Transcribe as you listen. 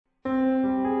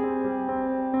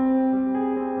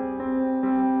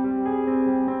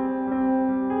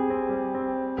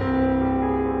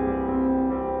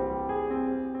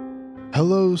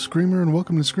Hello, Screamer, and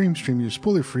welcome to Scream Stream, your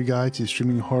spoiler-free guide to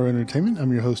streaming horror entertainment.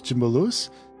 I'm your host, Jimbo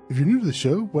Lewis. If you're new to the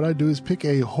show, what I do is pick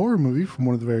a horror movie from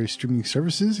one of the various streaming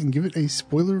services and give it a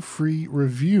spoiler-free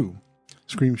review.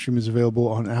 Scream Stream is available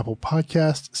on Apple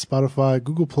Podcasts, Spotify,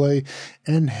 Google Play,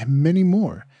 and many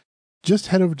more. Just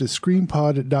head over to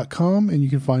screampod.com and you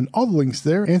can find all the links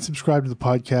there and subscribe to the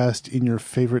podcast in your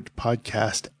favorite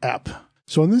podcast app.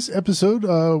 So in this episode,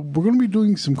 we're going to be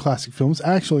doing some classic films.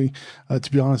 Actually,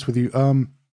 to be honest with you,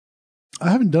 I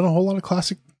haven't done a whole lot of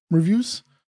classic reviews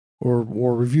or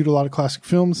reviewed a lot of classic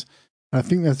films. I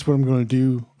think that's what I'm going to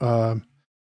do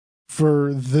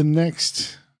for the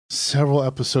next several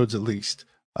episodes at least.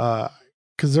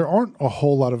 Because there aren't a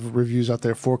whole lot of reviews out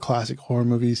there for classic horror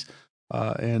movies.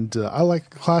 And I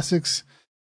like classics.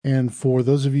 And for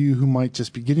those of you who might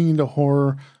just be getting into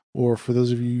horror, or for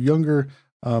those of you younger,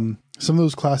 some of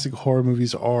those classic horror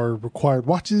movies are required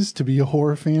watches to be a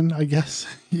horror fan, I guess,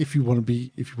 if you want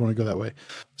to go that way.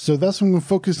 So that's what I'm going to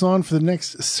focus on for the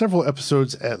next several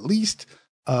episodes at least.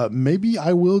 Maybe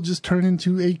I will just turn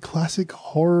into a classic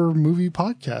horror movie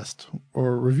podcast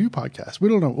or review podcast. We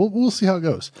don't know. We'll see how it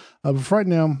goes. But for right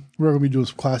now, we're going to be doing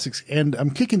some classics, and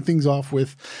I'm kicking things off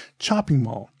with Chopping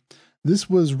Mall. This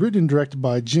was written and directed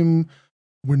by Jim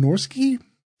Wynorski,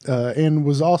 and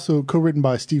was also co-written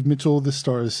by Steve Mitchell. This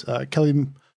stars Kelly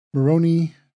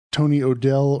Maroney, Tony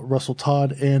O'Dell, Russell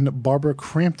Todd, and Barbara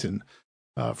Crampton.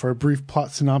 For a brief plot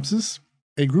synopsis,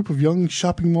 a group of young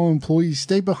shopping mall employees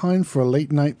stay behind for a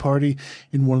late-night party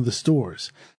in one of the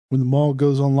stores. When the mall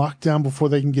goes on lockdown before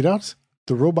they can get out,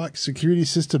 the robot security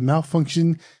system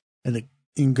malfunctions and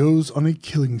goes on a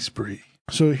killing spree.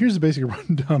 So here's the basic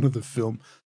rundown of the film.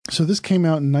 So this came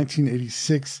out in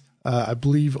 1986. I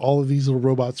believe all of these little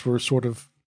robots were sort of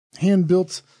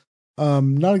hand-built.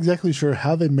 Not exactly sure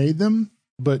how they made them,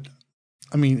 but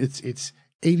I mean, it's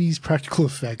 80s practical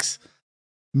effects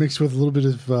mixed with a little bit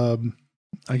of,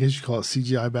 I guess you call it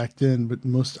CGI back then, but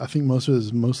I think most of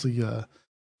it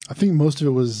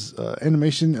was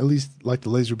animation, at least like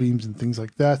the laser beams and things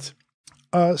like that.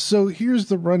 So here's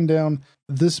the rundown.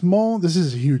 This mall, this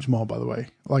is a huge mall, by the way.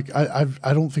 Like I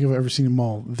don't think I've ever seen a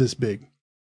mall this big.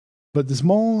 But this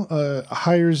mall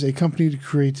hires a company to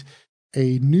create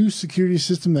a new security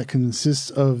system that consists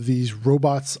of these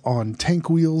robots on tank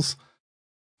wheels.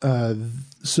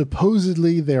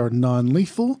 Supposedly they are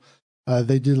non-lethal.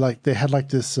 They had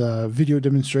this video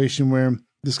demonstration where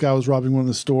this guy was robbing one of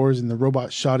the stores and the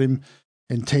robot shot him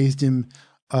and tased him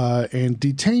and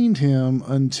detained him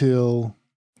until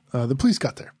the police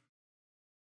got there.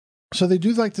 So they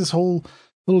do like this whole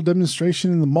little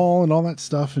demonstration in the mall and all that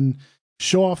stuff and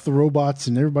show off the robots,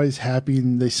 and everybody's happy,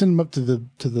 and they send them up to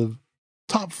the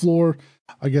top floor,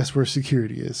 I guess, where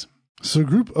security is. So a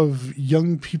group of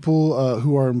young people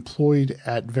who are employed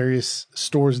at various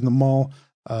stores in the mall.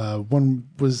 One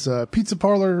was a pizza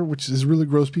parlor, which is a really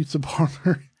gross pizza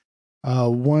parlor.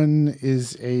 One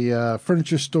is a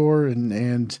furniture store,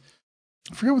 and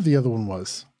I forget what the other one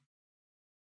was.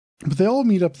 But they all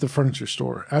meet up at the furniture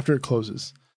store after it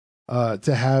closes.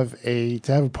 To have a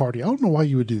party. I don't know why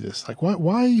you would do this. Like,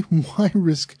 why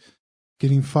risk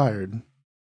getting fired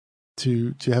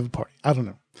to have a party? I don't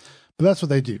know, but that's what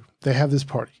they do. They have this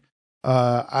party.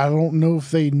 I don't know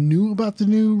if they knew about the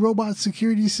new robot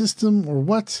security system or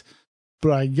what,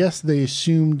 but I guess they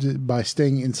assumed by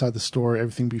staying inside the store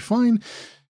everything would be fine,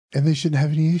 and they shouldn't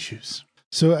have any issues.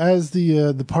 So as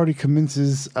the party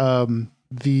commences,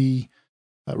 the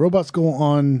robots go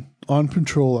on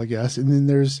patrol, I guess, and then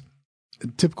there's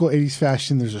typical 80s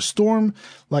fashion. There's a storm,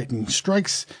 lightning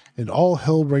strikes, and all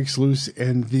hell breaks loose.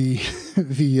 And the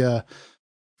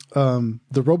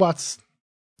robots,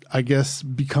 I guess,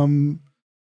 become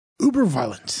uber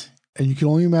violent, and you can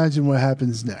only imagine what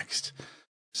happens next.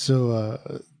 So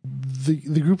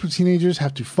the group of teenagers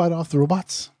have to fight off the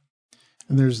robots,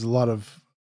 and there's a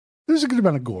good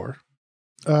amount of gore,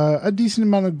 a decent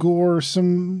amount of gore.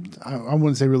 Some I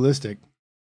wouldn't say realistic,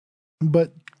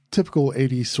 but typical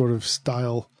 80s sort of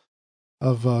style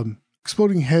of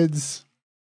exploding heads,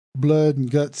 blood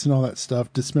and guts and all that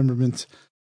stuff, dismemberment.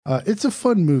 It's a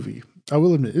fun movie. I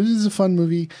will admit, it is a fun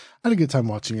movie. I had a good time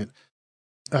watching it.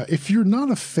 If you're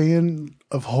not a fan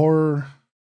of horror,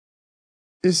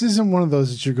 this isn't one of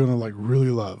those that you're going to like really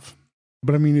love.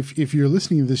 But I mean, if you're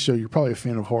listening to this show, you're probably a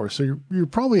fan of horror, so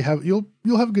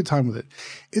you'll have a good time with it.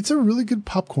 It's a really good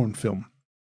popcorn film.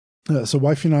 So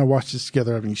wifey and I watched this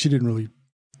together. I mean, she didn't really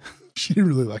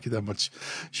like it that much.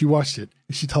 She watched it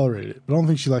and she tolerated it, but I don't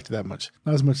think she liked it that much.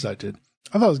 Not as much as I did.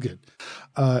 I thought it was good.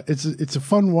 It's a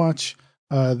fun watch.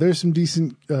 There's some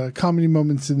decent comedy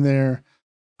moments in there.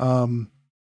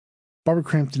 Barbara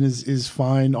Crampton is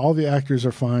fine. All the actors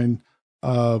are fine.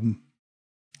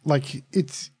 Like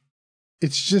it's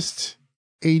just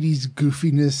 80s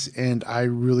goofiness, and I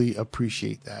really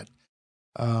appreciate that.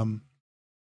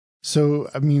 So,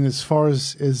 I mean, as far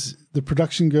as the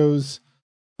production goes,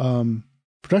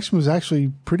 production was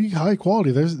actually pretty high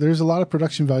quality. There's a lot of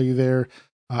production value there.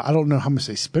 I don't know how much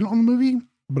they spent on the movie,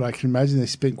 but I can imagine they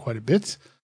spent quite a bit.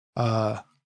 Like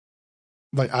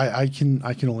I can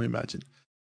only imagine.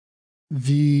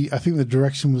 I think the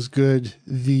direction was good.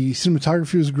 The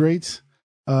cinematography was great.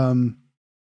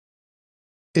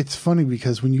 It's funny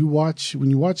because when you watch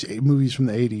movies from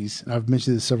the 80s, and I've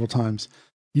mentioned this several times,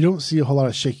 you don't see a whole lot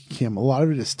of shaky cam. A lot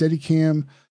of it is steady cam,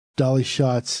 dolly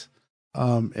shots.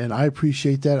 And I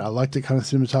appreciate that. I like that kind of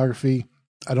cinematography.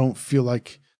 I don't feel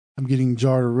like I'm getting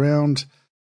jarred around.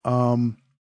 Acting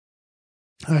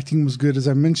was good, as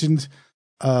I mentioned.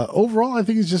 Overall, I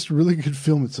think it's just a really good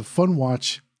film. It's a fun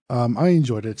watch. I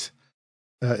enjoyed it.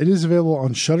 It is available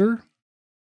on Shudder.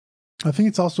 I think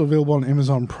it's also available on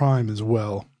Amazon Prime as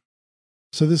well.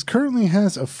 So this currently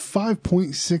has a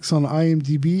 5.6 on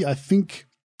IMDb. I think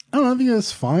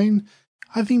that's fine.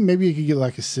 I think maybe it could get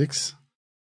like a 6.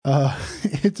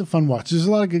 It's a fun watch. There's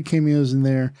a lot of good cameos in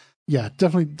there. Yeah,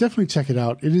 definitely check it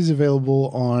out. It is available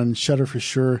on Shudder for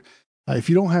sure. If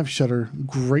you don't have Shudder,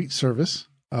 great service.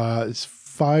 It's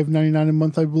 $5.99 a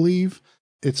month, I believe.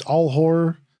 It's all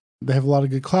horror. They have a lot of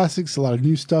good classics, a lot of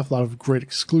new stuff, a lot of great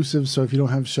exclusives. So if you don't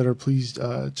have Shudder, please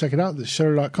check it out. It's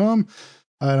shudder.com.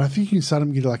 And I think you can sign up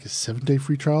and get like a 7-day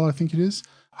free trial, I think it is.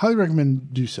 Highly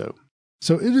recommend do so.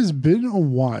 So it has been a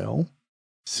while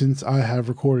since I have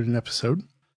recorded an episode.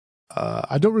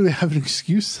 I don't really have an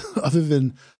excuse other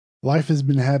than life has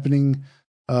been happening.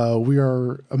 We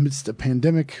are amidst a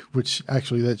pandemic, which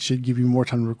actually that should give you more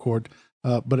time to record,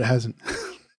 but it hasn't.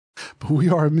 But we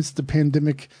are amidst the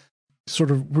pandemic.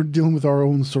 We're dealing with our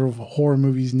own sort of horror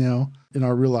movies now in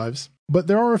our real lives. But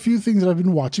there are a few things that I've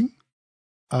been watching.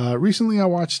 Recently I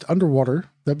watched Underwater.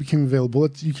 That became available.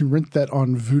 You can rent that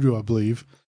on Vudu, I believe.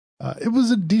 It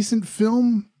was a decent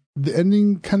film. The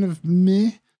ending kind of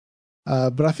meh.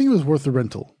 But I think it was worth the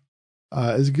rental.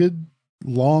 It's a good,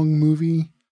 long movie.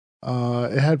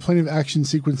 It had plenty of action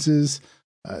sequences,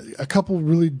 a couple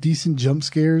really decent jump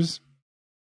scares,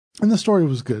 and the story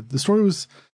was good. The story was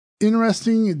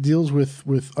interesting. It deals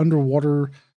with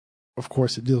underwater. Of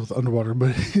course, it deals with underwater,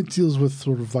 but it deals with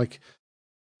sort of like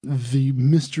the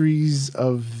mysteries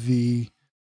of the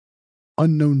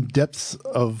unknown depths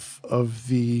of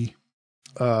the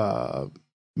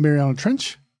Mariana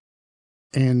Trench.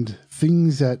 And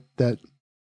things that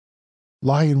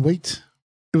lie in wait.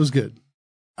 It was good.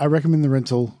 I recommend the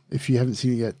rental. If you haven't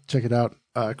seen it yet, check it out.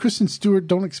 Kristen Stewart,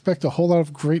 don't expect a whole lot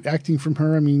of great acting from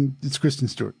her. I mean, it's Kristen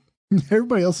Stewart.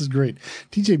 Everybody else is great.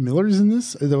 TJ Miller is in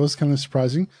this. That was kind of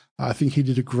surprising. I think he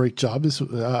did a great job.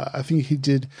 I think he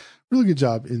did a really good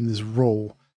job in this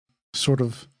role. Sort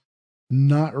of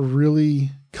not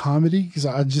really comedy, because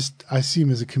I see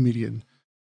him as a comedian.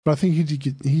 But I think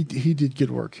he did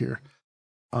good work here.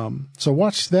 So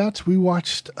watch that. We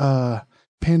watched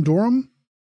Pandorum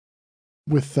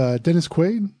with Dennis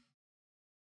Quaid.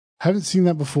 Haven't seen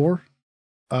that before.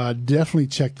 Definitely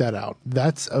check that out.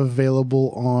 That's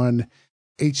available on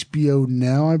HBO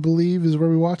Now, I believe, is where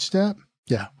we watched that.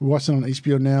 Yeah, we watched it on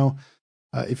HBO Now.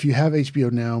 If you have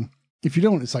HBO Now, if you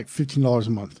don't, it's like $15 a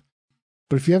month.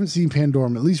 But if you haven't seen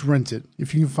Pandorum, at least rent it.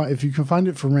 If you can find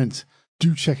it for rent,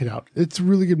 do check it out. It's a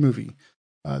really good movie.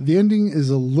 The ending is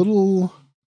a little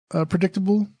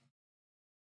predictable,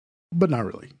 but not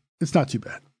really. It's not too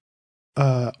bad.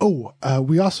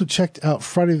 We also checked out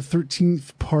Friday the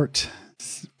 13th part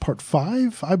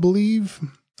 5, I believe.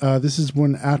 This is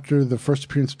one after the first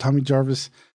appearance of Tommy Jarvis.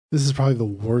 This is probably the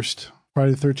worst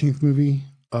Friday the 13th movie.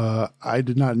 I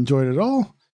did not enjoy it at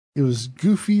all. It was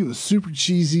goofy. It was super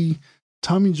cheesy.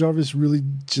 Tommy Jarvis really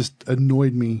just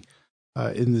annoyed me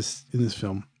in this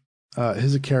film.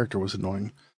 His character was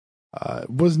annoying.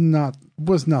 Was not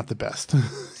the best.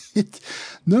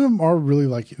 None of them are really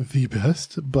like the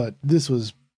best, but this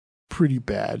was pretty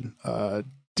bad.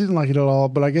 Didn't like it at all,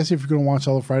 but I guess if you're going to watch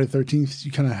all the Friday the 13th,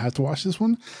 you kind of have to watch this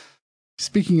one.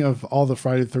 Speaking of all the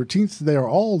Friday the 13th, they are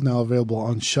all now available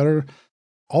on Shudder,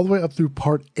 all the way up through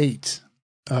part 8.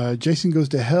 Jason Goes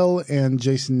to Hell and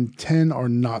Jason 10 are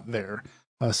not there.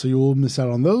 So you will miss out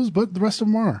on those, but the rest of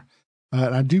them are.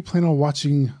 And I do plan on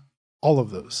watching all of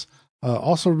those.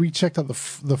 Also rechecked out the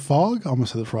Fog. I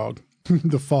almost said the Frog.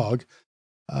 The Fog.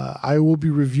 I will be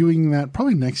reviewing that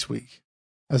probably next week.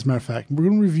 As a matter of fact, we're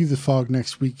going to review The Fog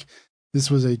next week.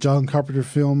 This was a John Carpenter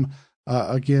film.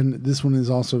 Again, this one is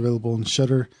also available on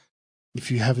Shudder.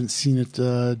 If you haven't seen it,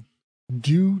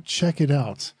 do check it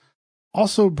out.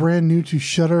 Also brand new to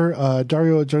Shudder,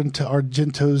 Dario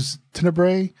Argento's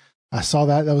Tenebrae. I saw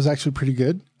that. That was actually pretty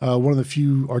good. One of the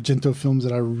few Argento films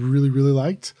that I really, really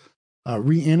liked.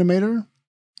 Reanimator.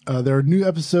 There are new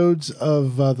episodes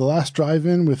of The Last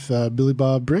Drive-In with Billy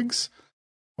Bob Briggs.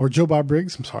 Or Joe Bob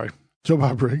Briggs. I'm sorry. Joe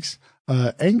Bob Briggs.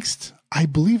 Angst. I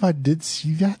believe I did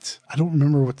see that. I don't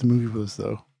remember what the movie was,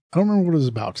 though. I don't remember what it was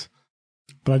about.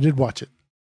 But I did watch it.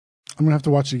 I'm going to have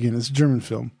to watch it again. It's a German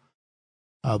film.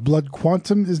 Blood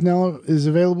Quantum is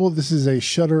available. This is a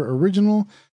Shudder original.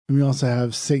 And we also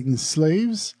have Satan's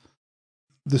Slaves.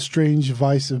 The Strange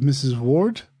Vice of Mrs.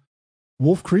 Ward.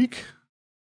 Wolf Creek.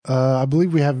 I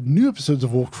believe we have new episodes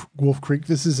of Wolf Creek.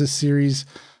 This is a series,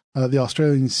 the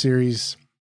Australian series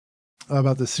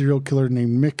about the serial killer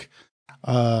named Mick.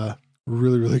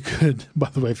 Really, really good. By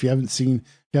the way, if you haven't seen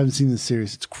this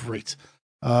series, it's great.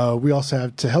 We also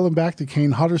have To Hell and Back, the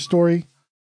Kane Hodder story.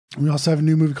 We also have a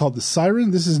new movie called The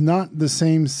Siren. This is not the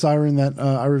same Siren that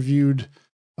I reviewed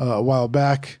a while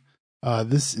back.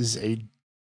 This is a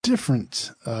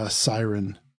different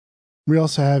Siren. We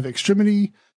also have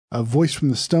Extremity, Voice from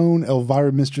the Stone,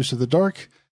 Elvira, Mistress of the Dark.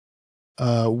 We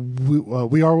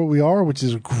Are What We Are, which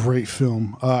is a great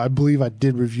film. I believe I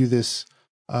did review this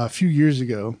a few years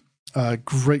ago.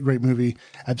 Great movie.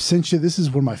 Absentia, this is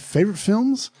one of my favorite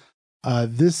films.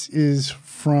 This is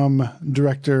from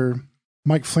director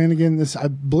Mike Flanagan. I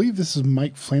believe this is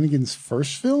Mike Flanagan's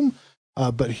first film,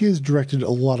 but he has directed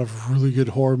a lot of really good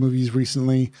horror movies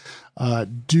recently.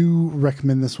 Do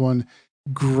recommend this one.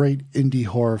 Great indie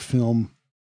horror film.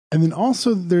 And then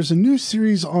also there's a new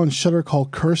series on Shudder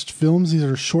called Cursed Films. These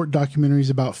are short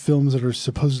documentaries about films that are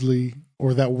supposedly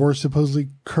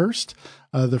cursed.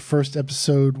 The first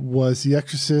episode was The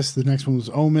Exorcist. The next one was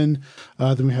Omen.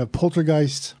 Then we have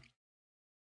Poltergeist,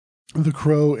 The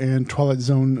Crow, and Twilight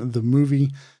Zone, the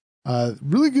movie.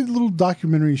 Really good little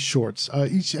documentary shorts.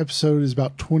 Each episode is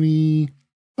about 28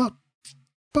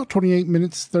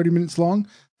 minutes, 30 minutes long.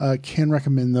 Can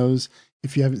recommend those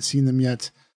if you haven't seen them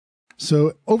yet.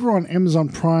 So over on Amazon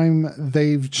Prime,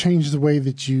 they've changed the way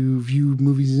that you view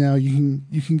movies now. You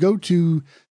can go to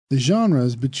the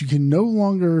genres, but you can no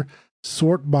longer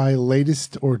sort by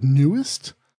latest or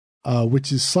newest,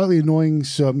 which is slightly annoying.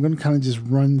 So I'm going to kind of just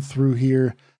run through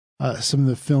here some of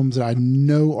the films that I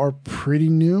know are pretty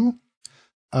new.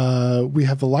 We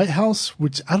have The Lighthouse,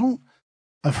 which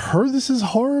I've heard this is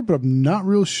horror, but I'm not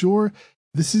real sure.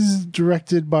 This is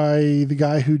directed by the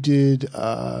guy who did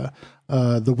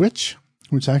The Witch,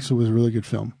 which actually was a really good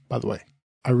film, by the way.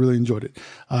 I really enjoyed it.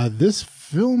 This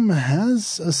film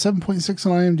has a 7.6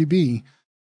 on IMDb.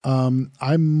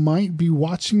 I might be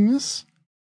watching this,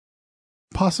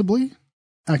 possibly.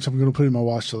 Actually, I'm going to put it in my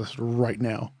watch list right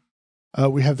now.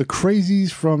 We have The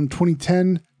Crazies from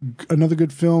 2010, another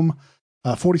good film.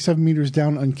 47 Meters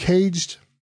Down, Uncaged.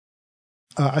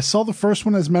 I saw the first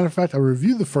one, as a matter of fact. I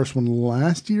reviewed the first one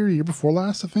year before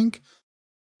last, I think.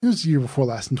 It was the year before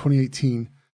last, in 2018.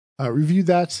 Reviewed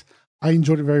that. I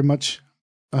enjoyed it very much.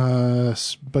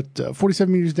 But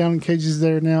 47 Meters Down, Uncaged is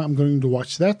there now. I'm going to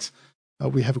watch that.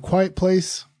 We have A Quiet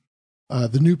Place.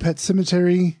 The New Pet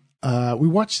Cemetery.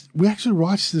 We actually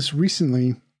watched this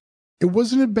recently. It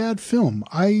wasn't a bad film.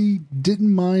 I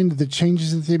didn't mind the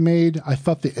changes that they made. I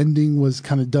thought the ending was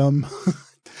kind of dumb.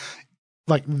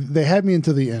 Like, they had me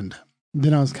until the end.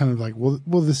 Then I was kind of like, well,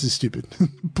 this is stupid.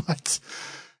 But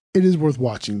it is worth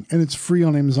watching. And it's free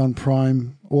on Amazon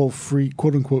Prime. Well, free,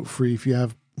 quote unquote free, if you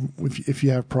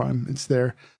have Prime. It's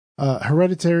there.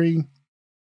 Hereditary.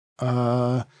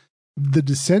 The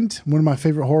Descent, one of my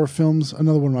favorite horror films.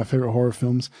 Another one of my favorite horror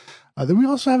films. Then we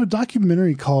also have a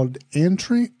documentary called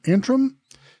Antrim.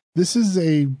 This is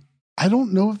I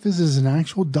don't know if this is an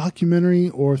actual documentary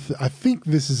or I think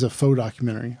this is a faux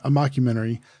documentary, a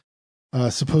mockumentary,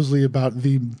 supposedly about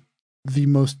the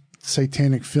most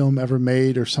satanic film ever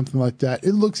made or something like that.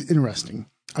 It looks interesting.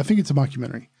 I think it's a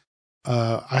mockumentary.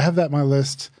 I have that on my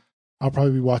list. I'll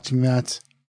probably be watching that.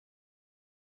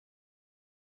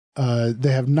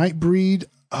 They have Nightbreed.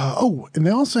 And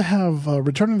they also have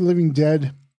Return of the Living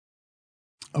Dead.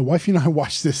 Wifey and I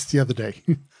watched this the other day.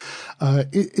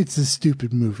 It's a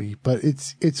stupid movie, but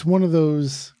it's one of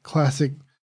those classic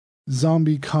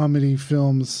zombie comedy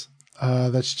films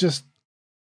that's just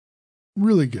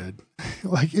really good.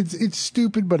 Like it's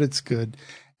stupid, but it's good,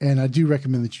 and I do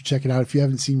recommend that you check it out if you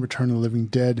haven't seen Return of the Living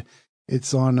Dead.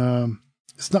 It's on.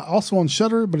 It's not also on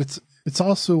Shudder, but it's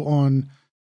also on.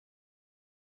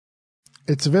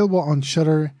 It's available on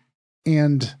Shudder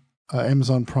and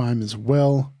Amazon Prime as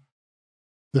well.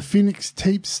 The Phoenix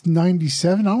Tapes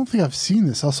 97. I don't think I've seen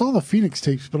this. I saw the Phoenix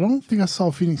Tapes, but I don't think I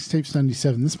saw Phoenix Tapes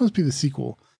 97. This must be the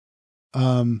sequel.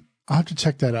 I'm I'll have to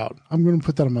check that out. I'm going to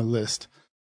put that on my list.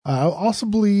 I also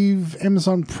believe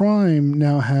Amazon Prime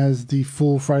now has the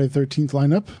full Friday the 13th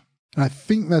lineup. And I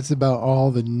think that's about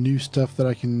all the new stuff that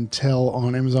I can tell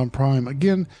on Amazon Prime.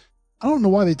 Again, I don't know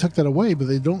why they took that away, but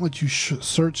they don't let you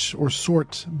search or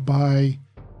sort by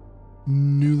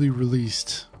newly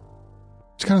released,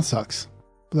 which kind of sucks,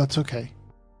 but that's okay.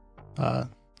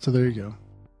 So there you go.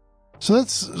 So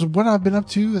that's what I've been up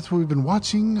to. That's what we've been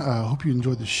watching. I hope you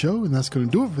enjoyed the show, and that's going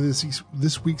to do it for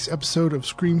this week's episode of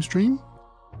Scream Stream.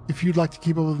 If you'd like to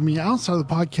keep up with me outside of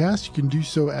the podcast, you can do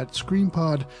so at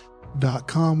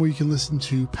screampod.com, where you can listen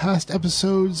to past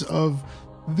episodes of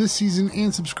this season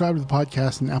and subscribe to the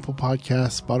podcast in Apple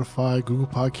Podcasts, Spotify, Google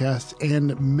Podcasts,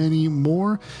 and many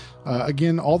more.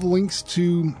 Again, all the links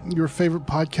to your favorite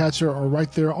podcatcher are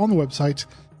right there on the website.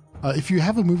 If you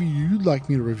have a movie you'd like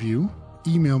me to review,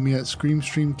 email me at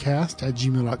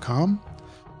screamstreamcast@gmail.com.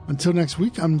 Until next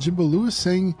week, I'm Jimbo Lewis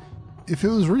saying, if it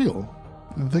was real,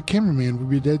 the cameraman would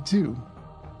be dead too.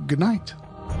 Good night.